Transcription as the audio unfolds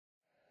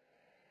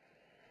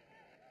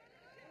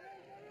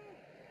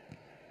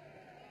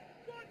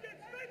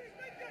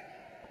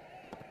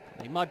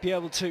They might be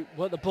able to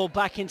work the ball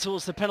back in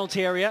towards the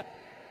penalty area.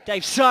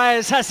 Dave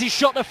Syers has his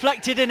shot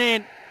deflected and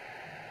in.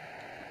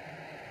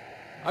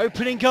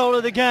 Opening goal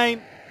of the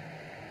game.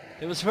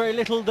 There was very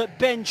little that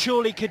Ben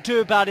Chorley could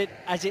do about it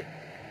as it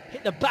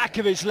hit the back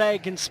of his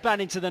leg and span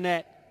into the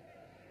net.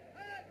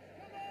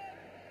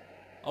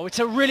 Oh, it's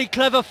a really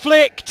clever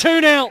flick.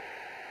 2-0.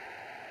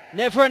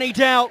 Never any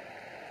doubt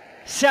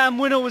Sam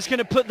Winnall was going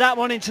to put that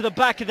one into the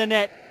back of the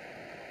net.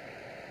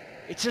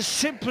 It's a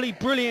simply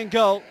brilliant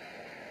goal.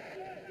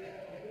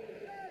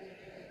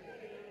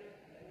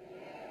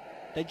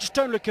 They just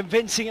don't look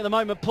convincing at the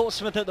moment.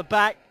 Portsmouth at the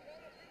back.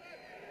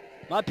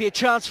 Might be a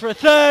chance for a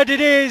third.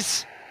 It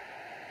is.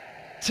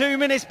 2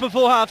 minutes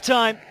before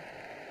half-time.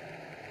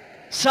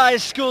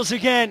 Syers scores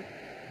again.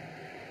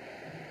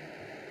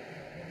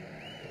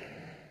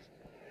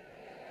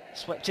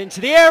 Swept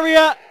into the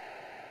area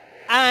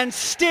and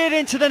steered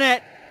into the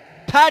net.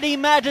 Paddy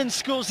Madden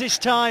scores this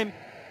time.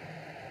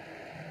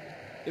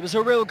 It was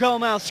a real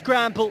goalmouth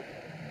scramble,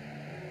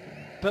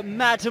 but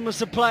Madden was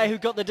the player who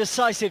got the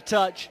decisive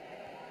touch.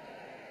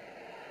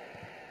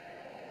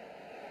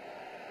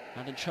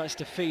 Madden tries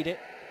to feed it.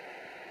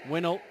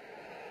 Winnall.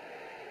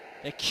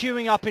 They're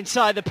queuing up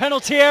inside the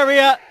penalty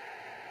area.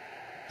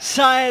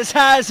 Syers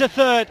has a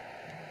third.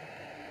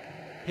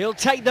 He'll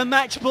take the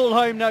match ball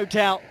home, no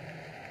doubt.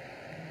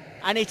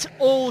 And it's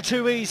all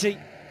too easy.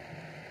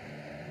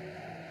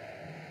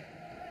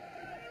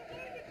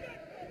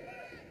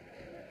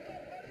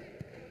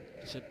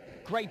 It's a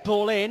great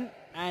ball in,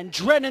 and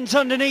Drennan's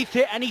underneath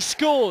it, and he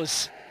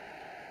scores.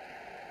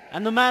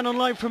 And the man on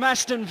loan from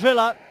Aston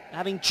Villa,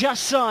 having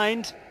just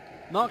signed,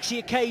 marks the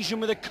occasion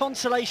with a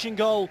consolation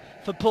goal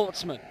for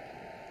Portsmouth.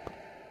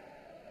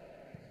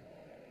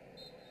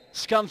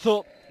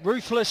 Scunthorpe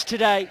ruthless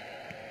today.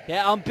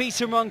 Their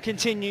unbeaten run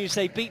continues.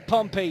 They beat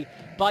Pompey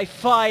by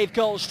 5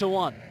 goals to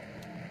 1.